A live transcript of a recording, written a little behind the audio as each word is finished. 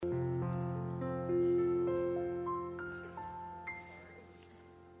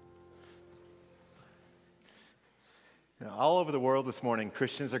All over the world this morning,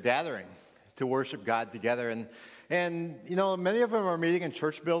 Christians are gathering to worship God together. And many of them are meeting in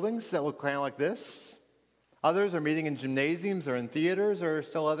church buildings that look kind of like this. Others are meeting in gymnasiums or in theaters, or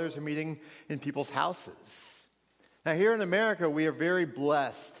still others are meeting in people's houses. Now, here in America, we are very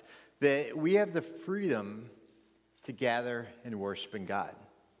blessed that we have the freedom to gather and worship in God.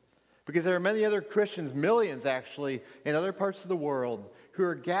 Because there are many other Christians, millions actually, in other parts of the world who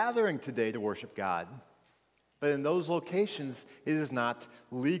are gathering today to worship God. But in those locations, it is not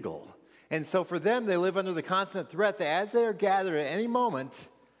legal. And so for them, they live under the constant threat that as they are gathered at any moment,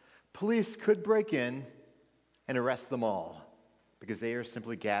 police could break in and arrest them all because they are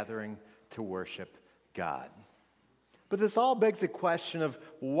simply gathering to worship God. But this all begs the question of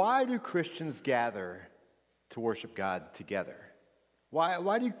why do Christians gather to worship God together?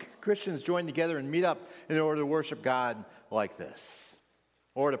 Why do Christians join together and meet up in order to worship God like this?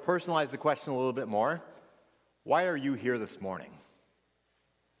 Or to personalize the question a little bit more, why are you here this morning?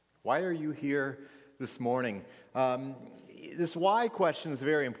 Why are you here this morning? This why question is a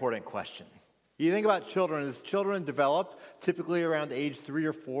very important question. You think about children. As children develop, typically around age 3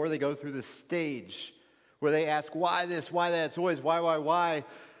 or 4, they go through this stage where they ask, why this, why that? It's always why?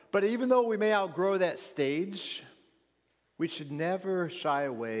 But even though we may outgrow that stage, we should never shy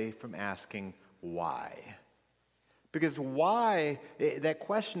away from asking why. Because why, that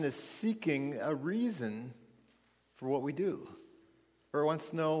question is seeking a reason for what we do. Or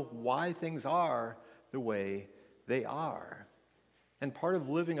wants to know why things are the way they are. And part of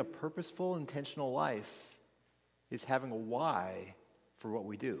living a purposeful, intentional life is having a why for what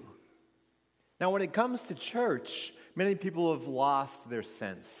we do. Now, when it comes to church, many people have lost their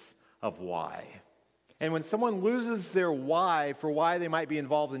sense of why. And when someone loses their why for why they might be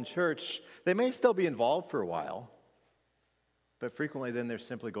involved in church, they may still be involved for a while, but frequently then they're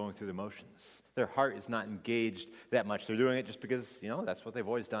simply going through the motions. Their heart is not engaged that much. They're doing it just because, that's what they've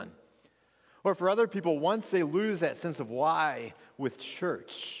always done. Or for other people, once they lose that sense of why with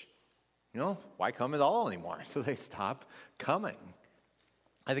church, why come at all anymore? So they stop coming.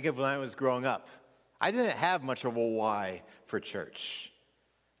 I think of when I was growing up. I didn't have much of a why for church.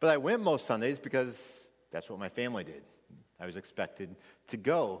 But I went most Sundays because that's what my family did. I was expected to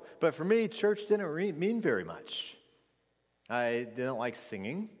go. But for me, church didn't mean very much. I didn't like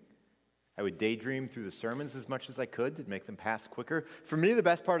singing. I would daydream through the sermons as much as I could to make them pass quicker. For me, the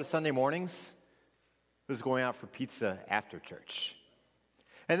best part of Sunday mornings was going out for pizza after church.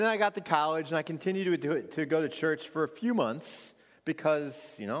 And then I got to college, and I continued to go to church for a few months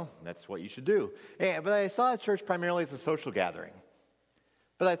because, that's what you should do. But I saw church primarily as a social gathering.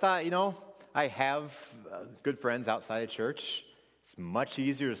 But I thought, I have good friends outside of church. It's much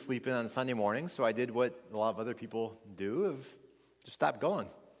easier to sleep in on Sunday morning, so I did what a lot of other people do, of just stop going.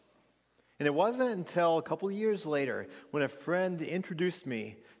 And it wasn't until a couple of years later when a friend introduced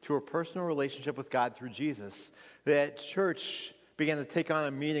me to a personal relationship with God through Jesus that church began to take on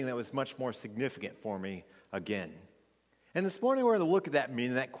a meaning that was much more significant for me again. And this morning we're going to look at that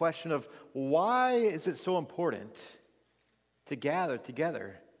meaning, that question of why is it so important to gather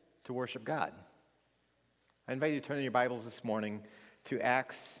together to worship God? I invite you to turn in your Bibles this morning to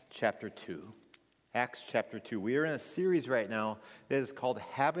Acts chapter 2. Acts chapter 2. We are in a series right now that is called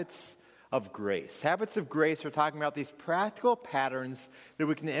Habits of Grace. Habits of Grace are talking about these practical patterns that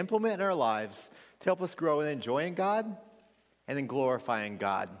we can implement in our lives to help us grow in enjoying God and in glorifying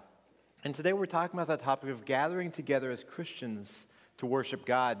God. And today we're talking about the topic of gathering together as Christians to worship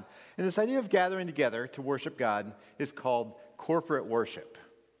God. And this idea of gathering together to worship God is called corporate worship.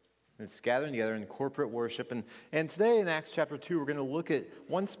 It's gathering together in corporate worship. And today in Acts chapter 2, we're going to look at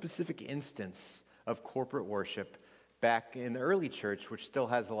one specific instance of corporate worship back in the early church, which still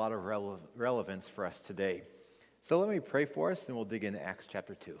has a lot of relevance for us today. So let me pray for us, and we'll dig into Acts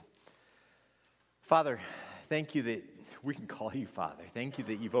chapter 2. Father, thank you that we can call you Father. Thank you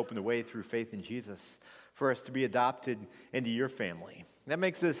that you've opened a way through faith in Jesus for us to be adopted into your family. That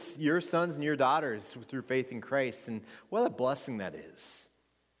makes us your sons and your daughters through faith in Christ, and what a blessing that is.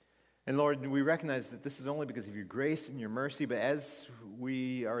 And Lord, we recognize that this is only because of your grace and your mercy, but as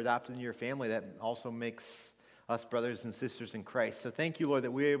we are adopted into your family, that also makes us brothers and sisters in Christ. So thank you, Lord,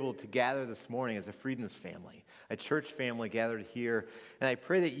 that we're able to gather this morning as a Freedom's family, a church family gathered here. And I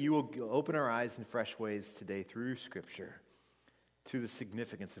pray that you will open our eyes in fresh ways today through Scripture to the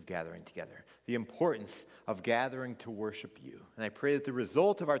significance of gathering together, the importance of gathering to worship you. And I pray that the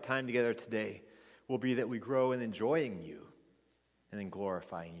result of our time together today will be that we grow in enjoying you and in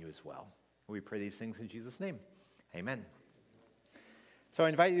glorifying you as well. We pray these things in Jesus' name. Amen. So I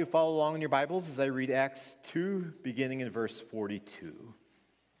invite you to follow along in your Bibles as I read Acts 2, beginning in verse 42.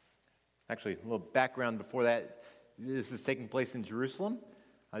 Actually, a little background before that. this is taking place in Jerusalem.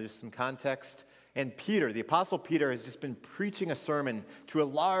 Just some context. And Peter, the Apostle Peter, has just been preaching a sermon to a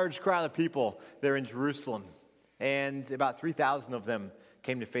large crowd of people there in Jerusalem. And about 3,000 of them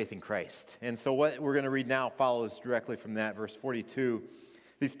came to faith in Christ. And so what we're going to read now follows directly from that. Verse 42,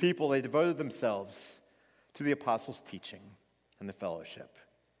 these people, they devoted themselves to the apostles' teaching and the fellowship,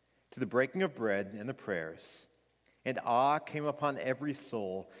 to the breaking of bread and the prayers. And awe came upon every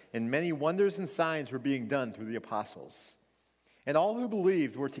soul, and many wonders and signs were being done through the apostles. And all who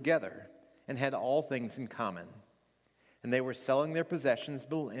believed were together and had all things in common. And they were selling their possessions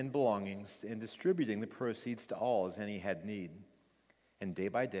and belongings and distributing the proceeds to all as any had need. And day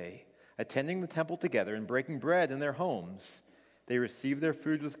by day, attending the temple together and breaking bread in their homes, they received their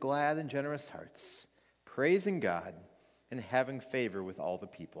food with glad and generous hearts, praising God and having favor with all the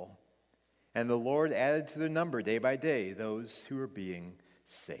people. And the Lord added to their number day by day those who were being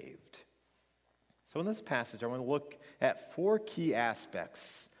saved. So in this passage, I want to look at 4 key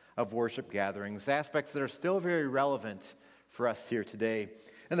aspects of worship gatherings, aspects that are still very relevant for us here today.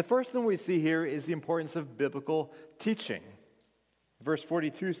 And the first one we see here is the importance of biblical teaching. Verse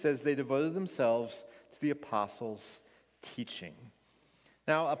 42 says they devoted themselves to the apostles' teaching.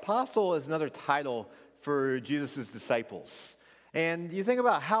 Now, apostle is another title for Jesus' disciples. And you think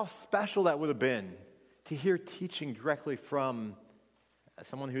about how special that would have been to hear teaching directly from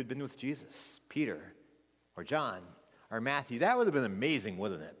someone who had been with Jesus, Peter or John or Matthew. That would have been amazing,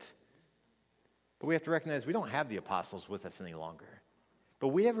 wouldn't it? But we have to recognize we don't have the apostles with us any longer. But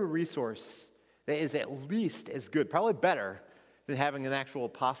we have a resource that is at least as good, probably better, than having an actual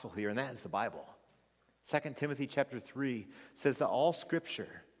apostle here, and that is the Bible. 2 Timothy chapter 3 says that all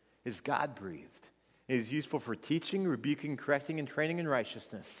Scripture is God-breathed. It is useful for teaching, rebuking, correcting, and training in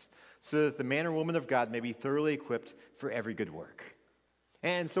righteousness, so that the man or woman of God may be thoroughly equipped for every good work.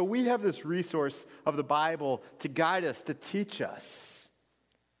 And so we have this resource of the Bible to guide us, to teach us.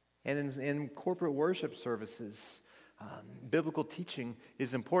 And in corporate worship services, biblical teaching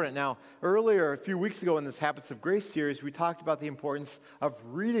is important. Now, earlier, a few weeks ago in this Habits of Grace series, we talked about the importance of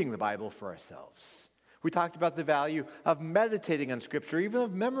reading the Bible for ourselves. We talked about the value of meditating on Scripture, even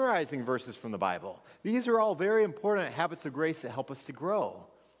of memorizing verses from the Bible. These are all very important habits of grace that help us to grow.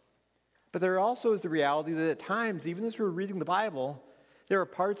 But there also is the reality that at times, even as we're reading the Bible, there are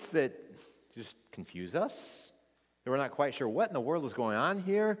parts that just confuse us, that we're not quite sure what in the world is going on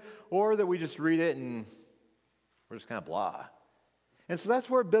here, or that we just read it and we're just kind of blah. And so that's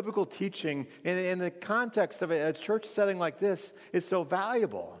where biblical teaching, in the context of a church setting like this, is so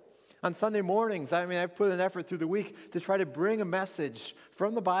valuable. On Sunday mornings, I've put an effort through the week to try to bring a message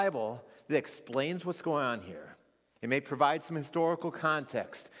from the Bible that explains what's going on here. It may provide some historical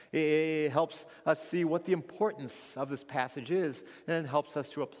context. It helps us see what the importance of this passage is, and it helps us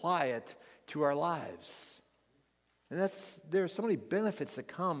to apply it to our lives. And there are so many benefits that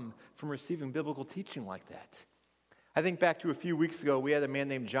come from receiving biblical teaching like that. I think back to a few weeks ago, we had a man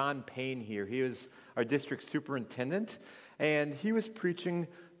named John Payne here. He was our district superintendent, and he was preaching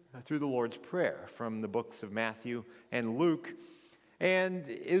through the Lord's Prayer from the books of Matthew and Luke. And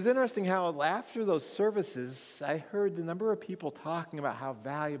it was interesting how after those services, I heard the number of people talking about how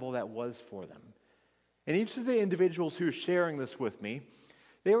valuable that was for them. And each of the individuals who were sharing this with me,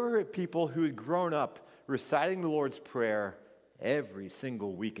 they were people who had grown up reciting the Lord's Prayer every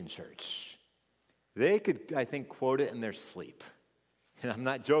single week in church. They could, I think, quote it in their sleep. And I'm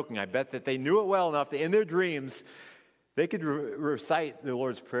not joking. I bet that they knew it well enough that in their dreams, they could recite the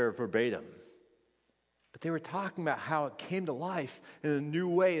Lord's Prayer verbatim. But they were talking about how it came to life in a new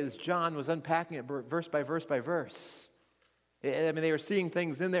way as John was unpacking it verse by verse by verse. They were seeing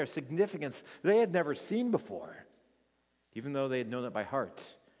things in there, significance they had never seen before, even though they had known it by heart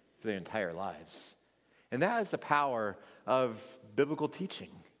for their entire lives. And that is the power of biblical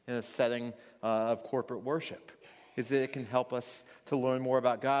teaching in a setting of corporate worship, is that it can help us to learn more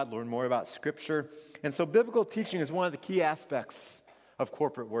about God, learn more about Scripture. And so biblical teaching is one of the key aspects of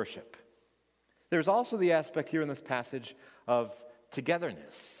corporate worship. There's also the aspect here in this passage of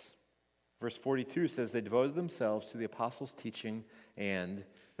togetherness. Verse 42 says they devoted themselves to the apostles' teaching and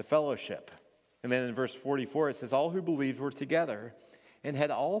the fellowship. And then in verse 44 it says all who believed were together and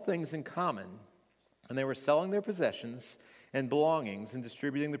had all things in common, and they were selling their possessions and belongings and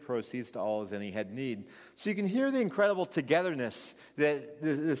distributing the proceeds to all as any had need. So you can hear the incredible togetherness that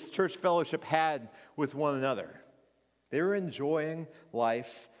this church fellowship had with one another. They were enjoying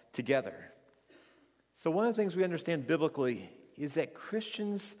life together. So one of the things we understand biblically is that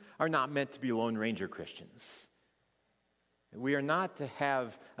Christians are not meant to be Lone Ranger Christians. We are not to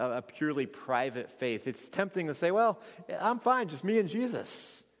have a purely private faith. It's tempting to say, well, I'm fine, just me and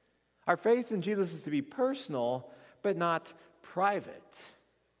Jesus. Our faith in Jesus is to be personal, but not private.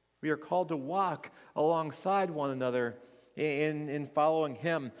 We are called to walk alongside one another in following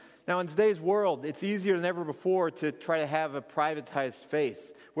him. Now, in today's world, it's easier than ever before to try to have a privatized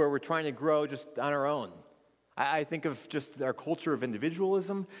faith where we're trying to grow just on our own. I think of just our culture of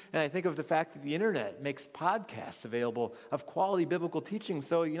individualism, and I think of the fact that the internet makes podcasts available of quality biblical teaching.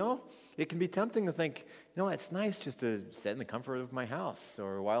 So, it can be tempting to think, it's nice just to sit in the comfort of my house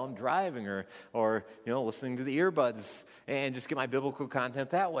or while I'm driving or listening to the earbuds and just get my biblical content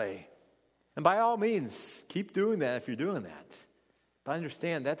that way. And by all means, keep doing that if you're doing that. But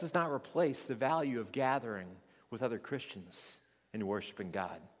understand, that does not replace the value of gathering with other Christians and worshiping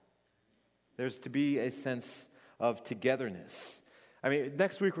God. There's to be a sense of togetherness.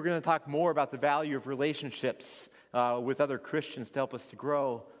 Next week we're going to talk more about the value of relationships with other Christians to help us to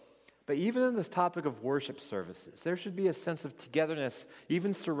grow. But even in this topic of worship services, there should be a sense of togetherness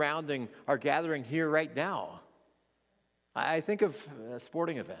even surrounding our gathering here right now. I think of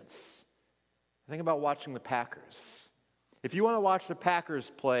sporting events. I think about watching the Packers. If you want to watch the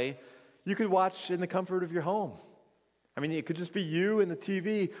Packers play, you could watch in the comfort of your home. It could just be you and the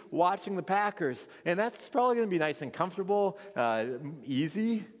TV watching the Packers. And that's probably going to be nice and comfortable,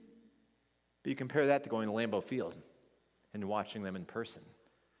 easy. But you compare that to going to Lambeau Field and watching them in person.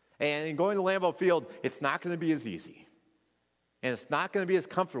 And going to Lambeau Field, it's not going to be as easy. And it's not going to be as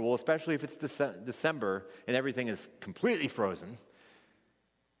comfortable, especially if it's December and everything is completely frozen.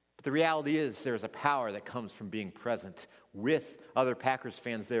 But the reality is there's a power that comes from being present with other Packers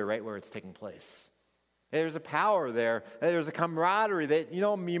fans there right where it's taking place. There's a power there. There's a camaraderie that,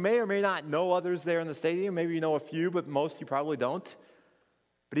 you may or may not know others there in the stadium. Maybe you know a few, but most you probably don't.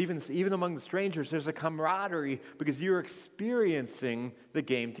 But even among the strangers, there's a camaraderie because you're experiencing the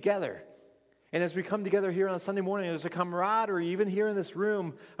game together. And as we come together here on a Sunday morning, there's a camaraderie, even here in this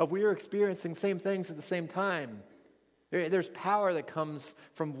room, of we are experiencing same things at the same time. There's power that comes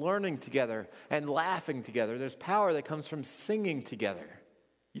from learning together and laughing together. There's power that comes from singing together.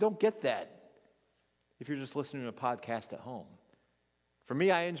 You don't get that if you're just listening to a podcast at home. For me,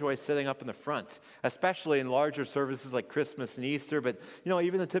 I enjoy sitting up in the front, especially in larger services like Christmas and Easter, but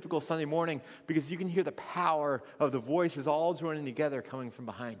even the typical Sunday morning, because you can hear the power of the voices all joining together coming from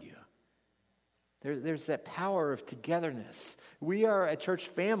behind you. There's that power of togetherness. We are a church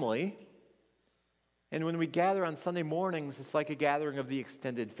family, and when we gather on Sunday mornings, it's like a gathering of the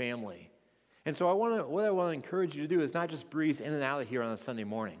extended family. And so what I want to encourage you to do is not just breeze in and out of here on a Sunday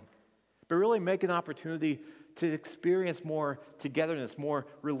morning, but really make an opportunity to experience more togetherness, more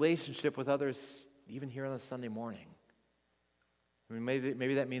relationship with others, even here on a Sunday morning.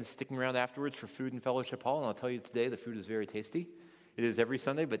 Maybe that means sticking around afterwards for food in Fellowship Hall, and I'll tell you today the food is very tasty. It is every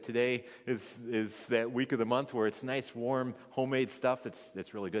Sunday, but today is that week of the month where it's nice, warm, homemade stuff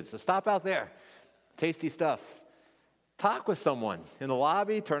that's really good. So stop out there. Tasty stuff. Talk with someone in the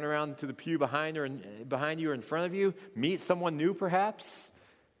lobby, turn around to the pew behind you or in front of you, meet someone new perhaps.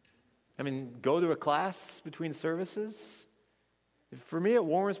 Go to a class between services. For me, it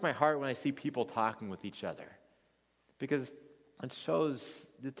warms my heart when I see people talking with each other because it shows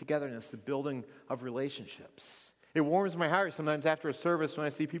the togetherness, the building of relationships. It warms my heart sometimes after a service when I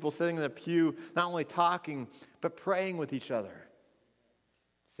see people sitting in the pew, not only talking, but praying with each other.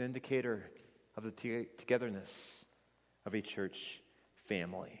 It's an indicator of the togetherness of a church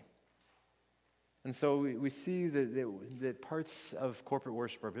family. And so we see that parts of corporate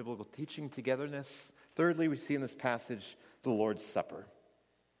worship are biblical teaching, togetherness. Thirdly, we see in this passage the Lord's Supper.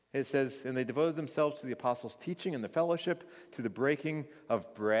 It says, and they devoted themselves to the apostles' teaching and the fellowship, to the breaking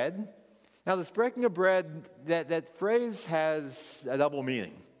of bread. Now, this breaking of bread, that phrase has a double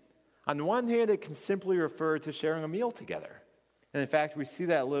meaning. On the one hand, it can simply refer to sharing a meal together. And in fact, we see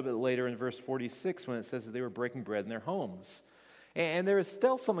that a little bit later in verse 46 when it says that they were breaking bread in their homes. And there is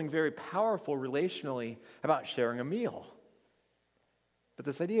still something very powerful relationally about sharing a meal. But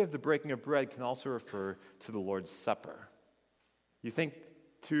this idea of the breaking of bread can also refer to the Lord's Supper. You think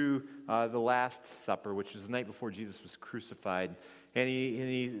to the Last Supper, which is the night before Jesus was crucified, and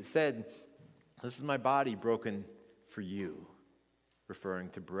he said, "This is my body broken for you," referring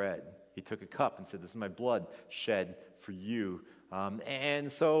to bread. He took a cup and said, "This is my blood shed for you."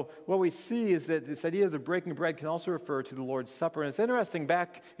 And so what we see is that this idea of the breaking of bread can also refer to the Lord's Supper. And it's interesting,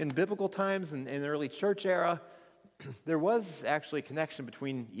 back in biblical times and in the early church era, there was actually a connection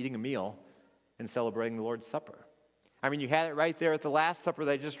between eating a meal and celebrating the Lord's Supper. You had it right there at the Last Supper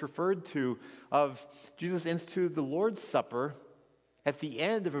that I just referred to, of Jesus instituted the Lord's Supper at the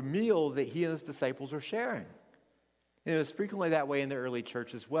end of a meal that he and his disciples were sharing. And it was frequently that way in the early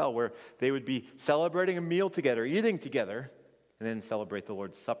church as well, where they would be celebrating a meal together, eating together, and then celebrate the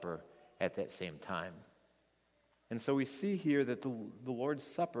Lord's Supper at that same time. And so we see here that the Lord's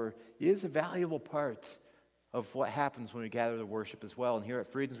Supper is a valuable part of what happens when we gather to worship as well. And here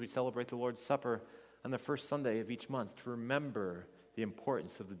at Freedoms, we celebrate the Lord's Supper on the first Sunday of each month to remember the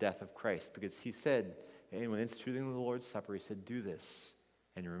importance of the death of Christ. Because he said, and when instituting the Lord's Supper, he said, do this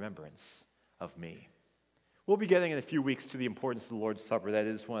in remembrance of me. We'll be getting in a few weeks to the importance of the Lord's Supper. That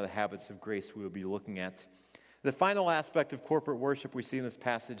is one of the habits of grace we will be looking at. The final aspect of corporate worship we see in this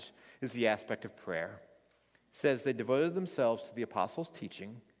passage is the aspect of prayer. It says they devoted themselves to the apostles'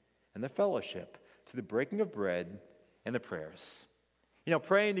 teaching and the fellowship, to the breaking of bread and the prayers. You know,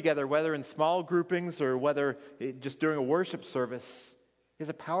 praying together, whether in small groupings or whether just during a worship service, is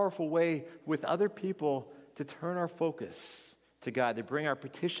a powerful way with other people to turn our focus to God, to bring our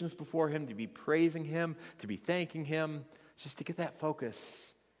petitions before Him, to be praising Him, to be thanking Him, just to get that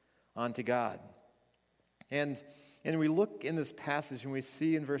focus onto God. And we look in this passage and we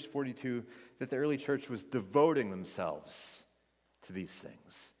see in verse 42 that the early church was devoting themselves to these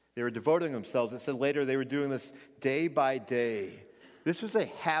things. They were devoting themselves. It said later they were doing this day by day. This was a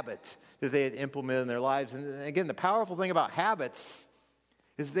habit that they had implemented in their lives. And again, the powerful thing about habits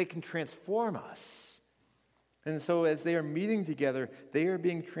is they can transform us. And so as they are meeting together, they are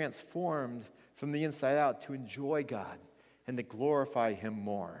being transformed from the inside out to enjoy God and to glorify Him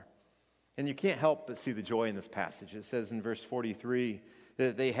more. And you can't help but see the joy in this passage. It says in verse 43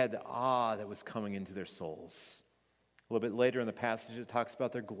 that they had the awe that was coming into their souls. A little bit later in the passage, it talks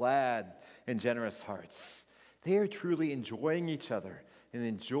about their glad and generous hearts. They are truly enjoying each other and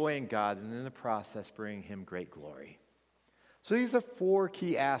enjoying God, and in the process bringing Him great glory. So these are 4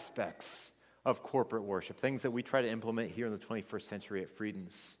 key aspects of corporate worship, things that we try to implement here in the 21st century at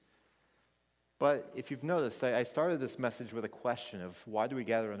Freedoms. But if you've noticed, I started this message with a question of why do we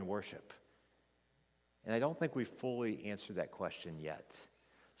gather and worship? And I don't think we've fully answered that question yet.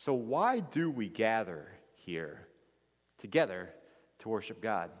 So why do we gather here together to worship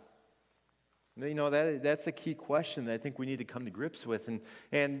God? You know, that's a key question that I think we need to come to grips with.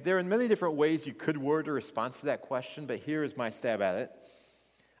 And there are many different ways you could word a response to that question, but here is my stab at it.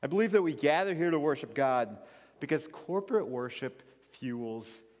 I believe that we gather here to worship God because corporate worship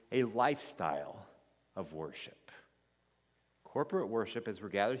fuels a lifestyle of worship. Corporate worship, as we're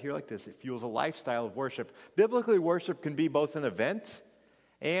gathered here like this, it fuels a lifestyle of worship. Biblically, worship can be both an event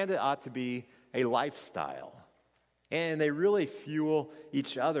and it ought to be a lifestyle. And they really fuel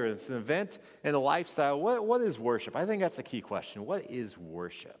each other. It's an event and a lifestyle. What is worship? I think that's a key question. What is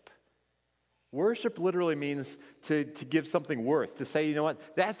worship? Worship literally means to give something worth, to say, you know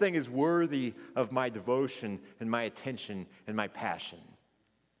what, that thing is worthy of my devotion and my attention and my passion.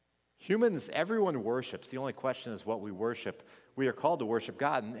 Humans, everyone worships. The only question is what we worship. We are called to worship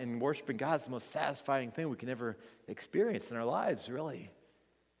God, and worshiping God is the most satisfying thing we can ever experience in our lives, really.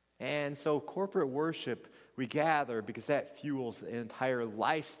 And so corporate worship, we gather because that fuels an entire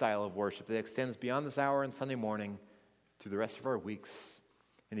lifestyle of worship that extends beyond this hour on Sunday morning to the rest of our weeks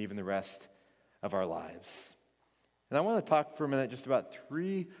and even the rest of our lives. And I want to talk for a minute just about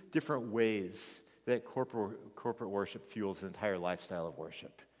 3 different ways that corporate worship fuels an entire lifestyle of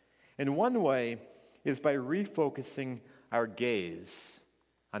worship. And one way is by refocusing our gaze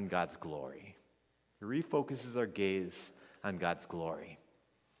on God's glory. It refocuses our gaze on God's glory.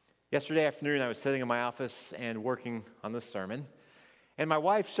 Yesterday afternoon, I was sitting in my office and working on this sermon, and my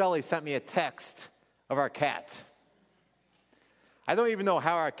wife, Shelley, sent me a text of our cat. I don't even know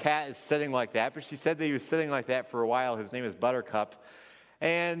how our cat is sitting like that, but she said that he was sitting like that for a while. His name is Buttercup,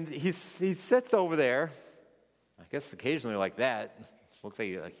 and he sits over there, I guess occasionally like that. It looks like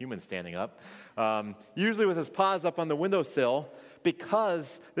a human standing up, usually with his paws up on the windowsill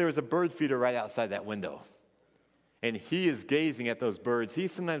because there is a bird feeder right outside that window. And he is gazing at those birds. He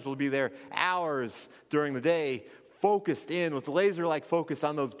sometimes will be there hours during the day, focused in with laser-like focus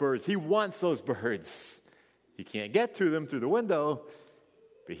on those birds. He wants those birds. He can't get to them through the window,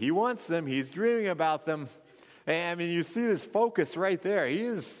 but he wants them. He's dreaming about them. And I mean, you see this focus right there.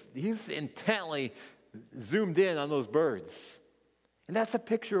 He's intently zoomed in on those birds. And that's a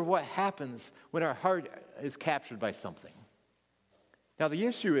picture of what happens when our heart is captured by something. Now, the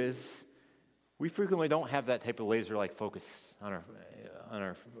issue is we frequently don't have that type of laser-like focus on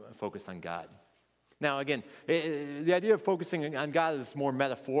our focus on God. Now, again, the idea of focusing on God is more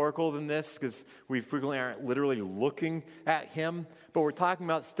metaphorical than this because we frequently aren't literally looking at Him, but we're talking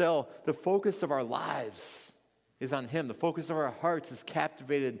about still the focus of our lives is on Him. The focus of our hearts is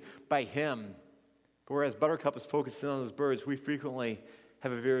captivated by Him. But whereas Buttercup is focused in on those birds, we frequently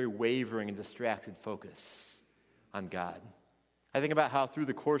have a very wavering and distracted focus on God. I think about how through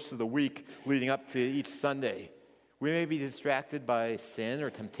the course of the week leading up to each Sunday, we may be distracted by sin or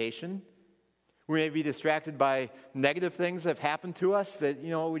temptation. We may be distracted by negative things that have happened to us that,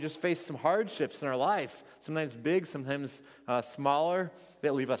 we just face some hardships in our life, sometimes big, sometimes smaller,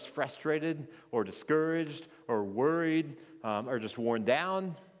 that leave us frustrated or discouraged or worried or just worn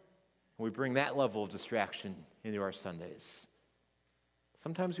down. We bring that level of distraction into our Sundays.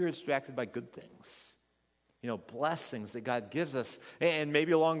 Sometimes we are distracted by good things, blessings that God gives us. And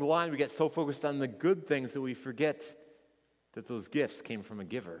maybe along the line we get so focused on the good things that we forget that those gifts came from a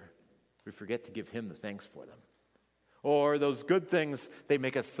giver. We forget to give him the thanks for them. Or those good things, they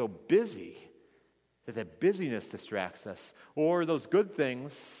make us so busy that busyness distracts us. Or those good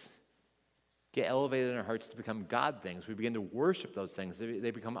things get elevated in our hearts to become God things. We begin to worship those things. They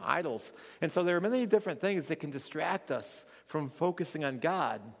become idols. And so there are many different things that can distract us from focusing on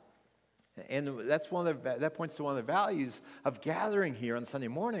God. And that points to one of the values of gathering here on Sunday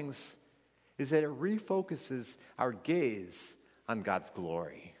mornings, is that it refocuses our gaze on God's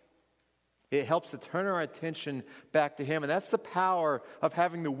glory. It helps to turn our attention back to him. And that's the power of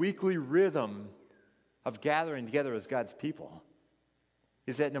having the weekly rhythm of gathering together as God's people.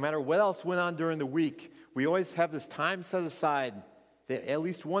 Is that no matter what else went on during the week, we always have this time set aside that at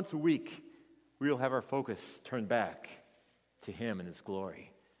least once a week, we will have our focus turned back to him and his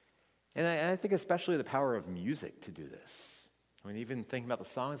glory. And I think especially the power of music to do this. Even thinking about the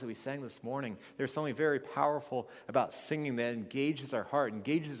songs that we sang this morning, there's something very powerful about singing that engages our heart,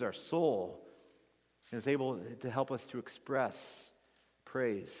 engages our soul, and is able to help us to express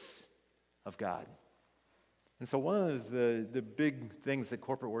praise of God. And so one of the big things that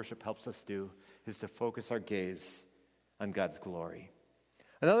corporate worship helps us do is to focus our gaze on God's glory.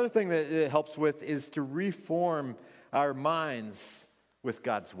 Another thing that it helps with is to reform our minds with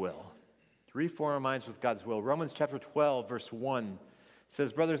God's will. To reform our minds with God's will. Romans chapter 12, verse 1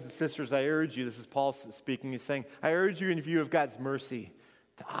 says, "Brothers and sisters, I urge you," this is Paul speaking, he's saying, "I urge you in view of God's mercy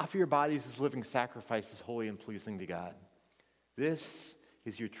to offer your bodies as living sacrifices, holy and pleasing to God. This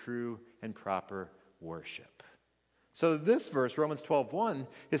is your true and proper worship." So this verse, Romans 12:1,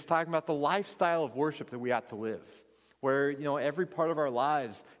 is talking about the lifestyle of worship that we ought to live, where every part of our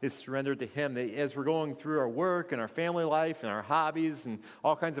lives is surrendered to him. That as we're going through our work and our family life and our hobbies and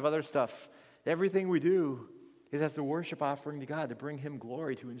all kinds of other stuff, everything we do is as a worship offering to God to bring him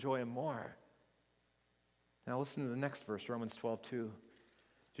glory, to enjoy him more. Now listen to the next verse, Romans 12:2.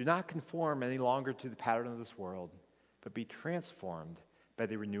 "Do not conform any longer to the pattern of this world, but be transformed by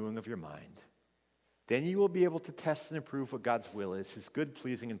the renewing of your mind. Then you will be able to test and approve what God's will is, his good,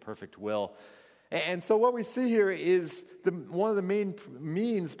 pleasing, and perfect will." And so what we see here is one of the main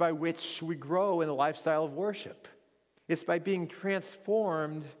means by which we grow in a lifestyle of worship. It's by being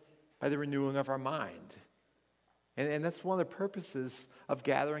transformed by the renewing of our mind. And that's one of the purposes of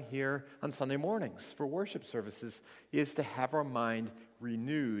gathering here on Sunday mornings for worship services, is to have our mind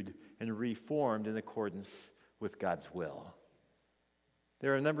renewed and reformed in accordance with God's will.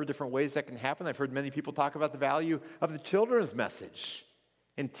 There are a number of different ways that can happen. I've heard many people talk about the value of the children's message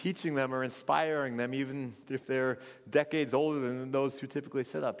and teaching them or inspiring them, even if they're decades older than those who typically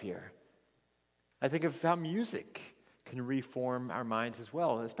sit up here. I think of how music can reform our minds as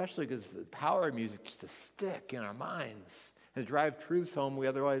well, especially because the power of music is to stick in our minds and drive truths home we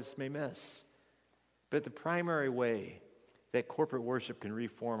otherwise may miss. But the primary way that corporate worship can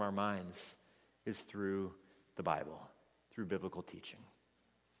reform our minds is through the Bible, through biblical teaching.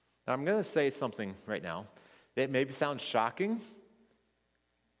 Now, I'm going to say something right now that maybe sounds shocking,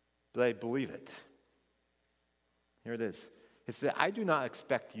 but I believe it. Here it is. It's that I do not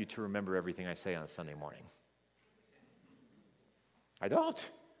expect you to remember everything I say on a Sunday morning. I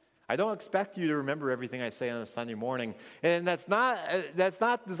don't. I don't expect you to remember everything I say on a Sunday morning. And that's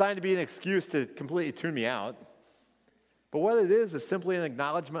not designed to be an excuse to completely tune me out. But what it is simply an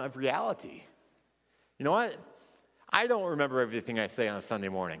acknowledgement of reality. You know what? I don't remember everything I say on a Sunday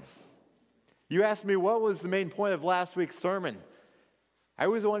morning. You asked me what was the main point of last week's sermon. I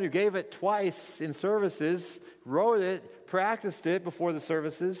was the one who gave it twice in services, wrote it, practiced it before the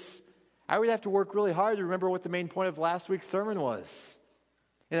services. I would have to work really hard to remember what the main point of last week's sermon was.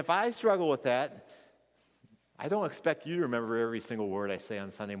 And if I struggle with that, I don't expect you to remember every single word I say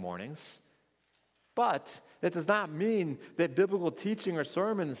on Sunday mornings. But that does not mean that biblical teaching or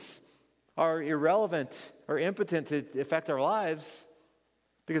sermons are irrelevant or impotent to affect our lives.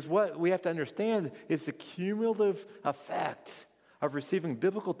 Because what we have to understand is the cumulative effect of receiving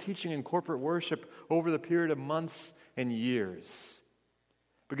biblical teaching in corporate worship over the period of months and years.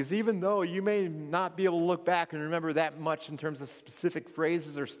 Because even though you may not be able to look back and remember that much in terms of specific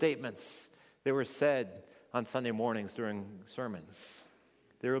phrases or statements that were said on Sunday mornings during sermons,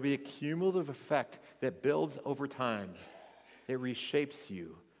 there will be a cumulative effect that builds over time, that reshapes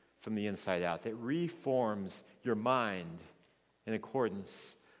you from the inside out, that reforms your mind in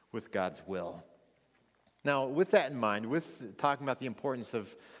accordance with God's will. Now, with that in mind, with talking about the importance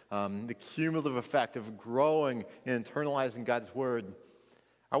of the cumulative effect of growing and internalizing God's word,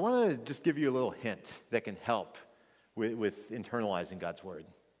 I want to just give you a little hint that can help with internalizing God's word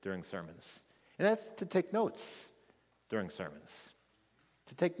during sermons. And that's to take notes during sermons.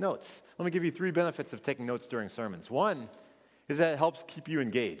 To take notes. Let me give you 3 benefits of taking notes during sermons. One is that it helps keep you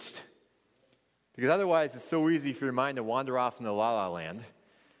engaged. Because otherwise, it's so easy for your mind to wander off into la-la land.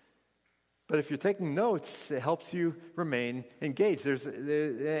 But if you're taking notes, it helps you remain engaged. And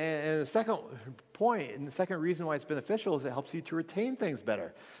the second point, and the second reason why it's beneficial is it helps you to retain things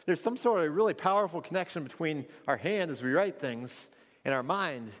better. There's some sort of really powerful connection between our hand as we write things and our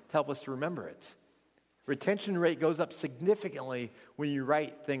mind to help us to remember it. Retention rate goes up significantly when you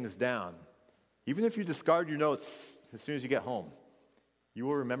write things down. Even if you discard your notes as soon as you get home, you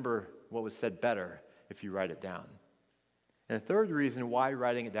will remember what was said better if you write it down. And the third reason why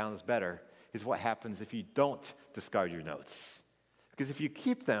writing it down is better is what happens if you don't discard your notes. Because if you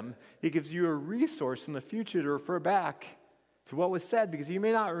keep them, it gives you a resource in the future to refer back to what was said, because you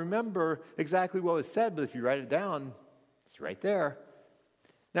may not remember exactly what was said, but if you write it down, it's right there.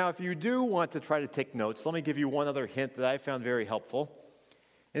 Now, if you do want to try to take notes, let me give you one other hint that I found very helpful.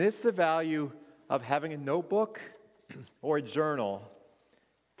 And it's the value of having a notebook or a journal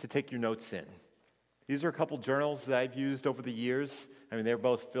to take your notes in. These are a couple journals that I've used over the years. I mean, they're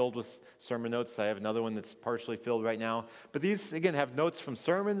both filled with sermon notes. I have another one that's partially filled right now. But these, again, have notes from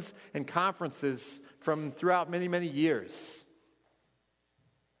sermons and conferences from throughout many, many years.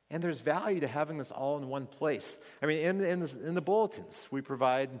 And there's value to having this all in one place. I mean, in the bulletins, we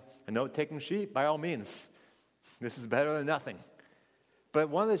provide a note-taking sheet, by all means. This is better than nothing. But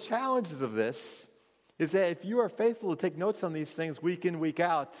one of the challenges of this is that if you are faithful to take notes on these things week in, week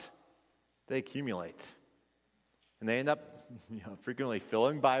out, they accumulate. And they end up frequently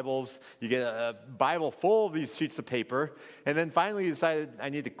filling Bibles. You get a Bible full of these sheets of paper, and then finally you decide, I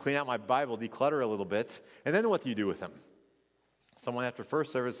need to clean out my Bible, declutter a little bit, and then what do you do with them? Someone after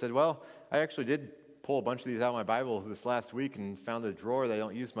first service said, well, I actually did pull a bunch of these out of my Bible this last week and found a drawer that I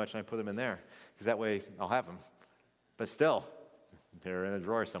don't use much, and I put them in there, because that way I'll have them. But still, they're in a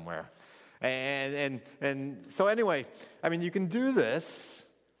drawer somewhere. And so anyway, I mean, you can do this,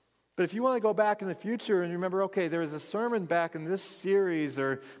 but if you want to go back in the future and remember, okay, there was a sermon back in this series,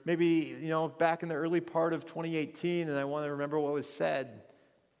 or maybe, back in the early part of 2018, and I want to remember what was said,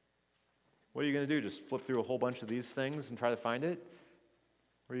 what are you going to do? Just flip through a whole bunch of these things and try to find it?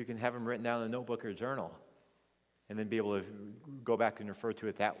 Or you can have them written down in a notebook or a journal and then be able to go back and refer to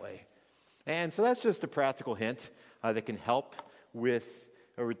it that way. And so that's just a practical hint that can help with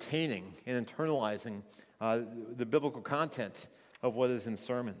retaining and internalizing the biblical content of what is in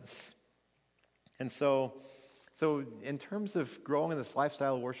sermons. And so in terms of growing in this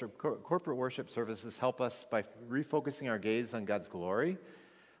lifestyle of worship, corporate worship services help us by refocusing our gaze on God's glory,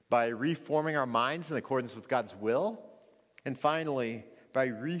 by reforming our minds in accordance with God's will, and finally, by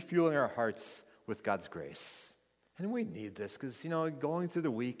refueling our hearts with God's grace. And we need this because, going through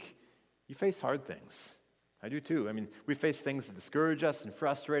the week, you face hard things. I do too. I mean, we face things that discourage us and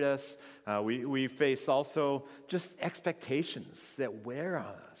frustrate us. We face also just expectations that wear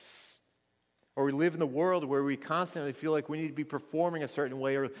on us. Or we live in a world where we constantly feel like we need to be performing a certain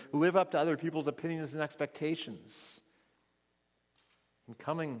way or live up to other people's opinions and expectations. And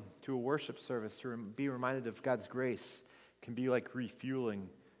coming to a worship service to be reminded of God's grace can be like refueling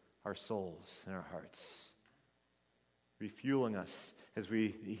our souls and our hearts. Refueling us as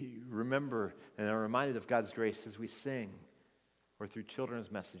we remember and are reminded of God's grace as we sing, or through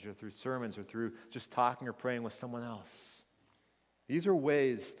children's message, or through sermons, or through just talking or praying with someone else. These are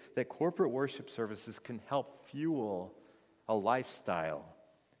ways that corporate worship services can help fuel a lifestyle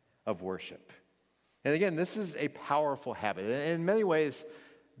of worship. And again, this is a powerful habit. And in many ways,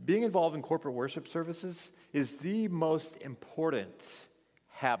 being involved in corporate worship services is the most important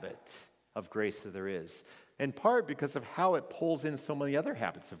habit of grace that there is, in part because of how it pulls in so many other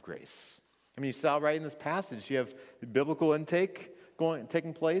habits of grace. I mean, you saw right in this passage, you have the biblical intake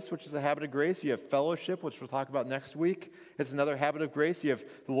taking place, which is a habit of grace. You have fellowship, which we'll talk about next week. It's another habit of grace. You have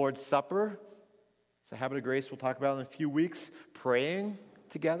the Lord's Supper. It's a habit of grace we'll talk about in a few weeks. Praying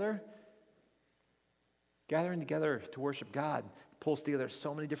together. Gathering together to worship God pulls together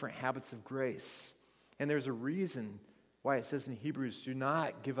so many different habits of grace. And there's a reason why it says in Hebrews, do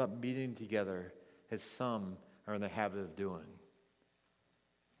not give up meeting together as some are in the habit of doing,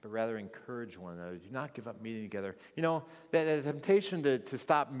 but rather encourage one another. Do not give up meeting together. The temptation to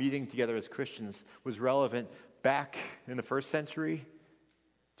stop meeting together as Christians was relevant back in the first century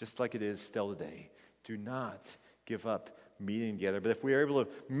just like it is still today. Do not give up meeting together. But if we are able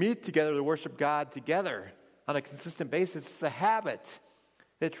to meet together to worship God together on a consistent basis, it's a habit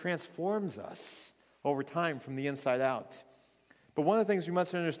that transforms us over time from the inside out. But one of the things we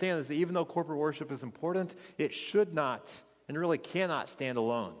must understand is that even though corporate worship is important, it should not and really cannot stand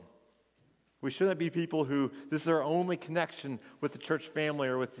alone. We shouldn't be people who this is our only connection with the church family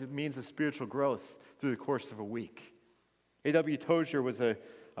or with the means of spiritual growth through the course of a week. A.W. Tozier was a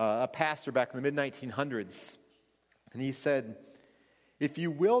pastor back in the mid-1900s, and he said, "If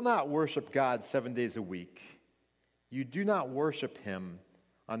you will not worship God 7 days a week, you do not worship him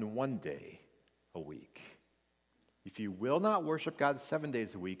on 1 day a week." If you will not worship God 7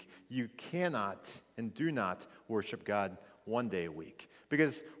 days a week, you cannot and do not worship God 1 day a week.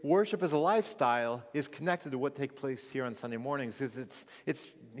 Because worship as a lifestyle is connected to what takes place here on Sunday mornings. Because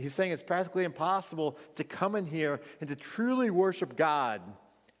he's saying it's practically impossible to come in here and to truly worship God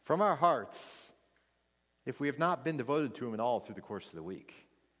from our hearts if we have not been devoted to him at all through the course of the week.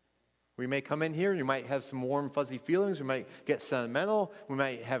 We may come in here and you might have some warm, fuzzy feelings. We might get sentimental. We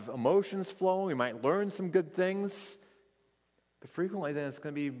might have emotions flowing. We might learn some good things. But frequently then it's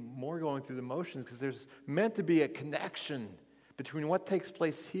going to be more going through the motions because there's meant to be a connection between what takes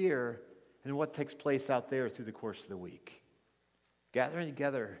place here and what takes place out there through the course of the week. Gathering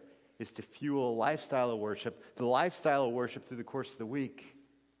together is to fuel a lifestyle of worship, the lifestyle of worship through the course of the week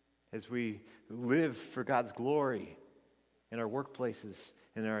as we live for God's glory in our workplaces,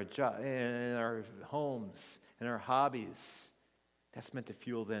 in our homes, in our hobbies. That's meant to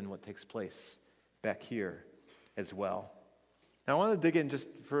fuel then what takes place back here as well. Now I want to dig in just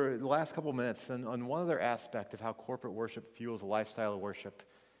for the last couple minutes on one other aspect of how corporate worship fuels a lifestyle of worship.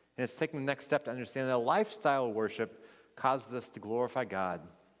 And it's taking the next step to understand that a lifestyle of worship causes us to glorify God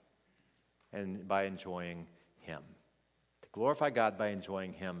and by enjoying him. To glorify God by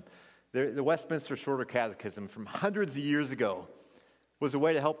enjoying him. The Westminster Shorter Catechism from hundreds of years ago was a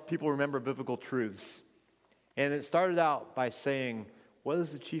way to help people remember biblical truths. And it started out by saying, what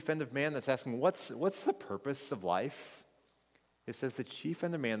is the chief end of man? That's asking, what's the purpose of life? It says the chief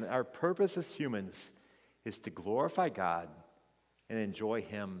end of man, our purpose as humans is to glorify God and enjoy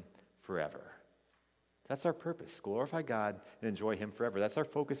him forever. That's our purpose, glorify God and enjoy him forever. That's our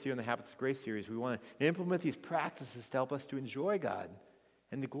focus here in the Habits of Grace series. We want to implement these practices to help us to enjoy God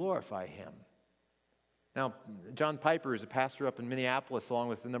and to glorify him. Now, John Piper is a pastor up in Minneapolis, along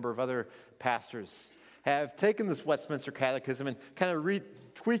with a number of other pastors, have taken this Westminster Catechism and kind of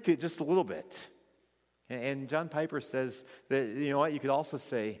tweaked it just a little bit. And John Piper says that, you know what, you could also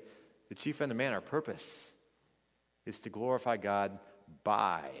say the chief end of man, our purpose, is to glorify God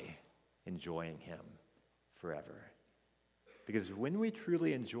by enjoying him forever. Because when we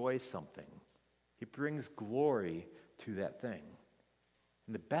truly enjoy something, it brings glory to that thing.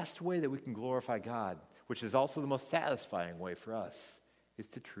 And the best way that we can glorify God, which is also the most satisfying way for us, is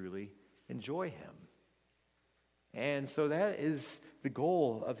to truly enjoy him. And so that is the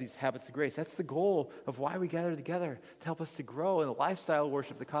goal of these Habits of Grace. That's the goal of why we gather together, to help us to grow in a lifestyle of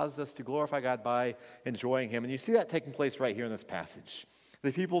worship that causes us to glorify God by enjoying him. And you see that taking place right here in this passage.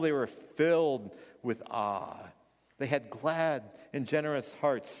 The people, they were filled with awe. They had glad and generous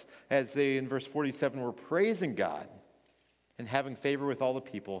hearts as they, in verse 47, were praising God and having favor with all the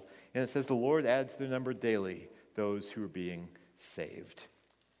people. And it says, the Lord added to their number daily those who were being saved.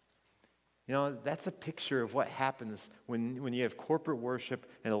 You know, that's a picture of what happens when you have corporate worship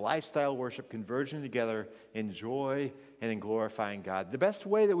and a lifestyle worship converging together in joy and in glorifying God. The best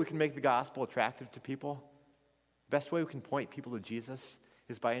way that we can make the gospel attractive to people, the best way we can point people to Jesus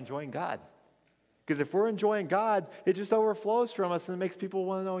is by enjoying God. Because if we're enjoying God, it just overflows from us and it makes people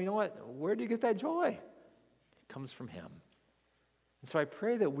want to know, you know what, where do you get that joy? It comes from him. And so I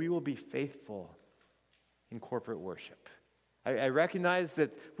pray that we will be faithful in corporate worship. I recognize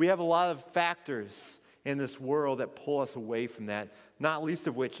that we have a lot of factors in this world that pull us away from that, not least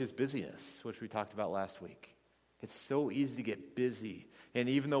of which is busyness, which we talked about last week. It's so easy to get busy, and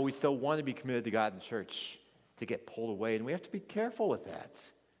even though we still want to be committed to God and church, to get pulled away, and we have to be careful with that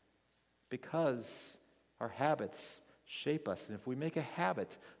because our habits shape us, and if we make a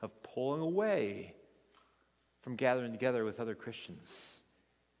habit of pulling away from gathering together with other Christians,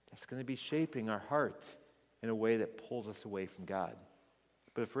 that's going to be shaping our heart in a way that pulls us away from God.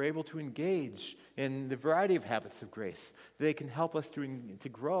 But if we're able to engage in the variety of habits of grace, they can help us to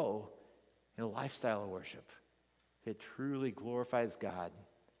grow in a lifestyle of worship that truly glorifies God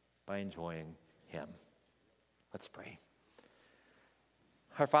by enjoying him. Let's pray.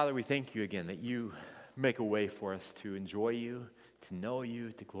 Our Father, we thank you again that you make a way for us to enjoy you, to know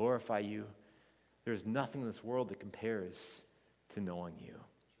you, to glorify you. There's nothing in this world that compares to knowing you.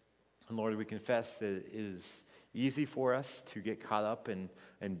 And Lord, we confess that it is easy for us to get caught up in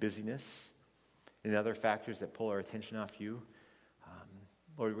busyness and other factors that pull our attention off you.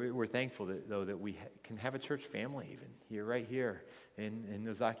 Lord, we're thankful that we can have a church family even here, right here in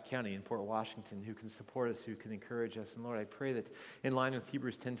Ozaukee County, in Port Washington, who can support us, who can encourage us. And Lord, I pray that in line with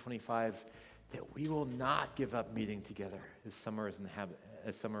Hebrews 10:25, that we will not give up meeting together as some are in the habit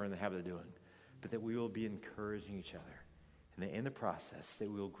of doing, but that we will be encouraging each other. And that in the process,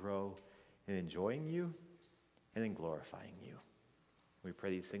 that we will grow in enjoying you and in glorifying you. We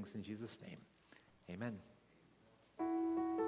pray these things in Jesus' name. Amen.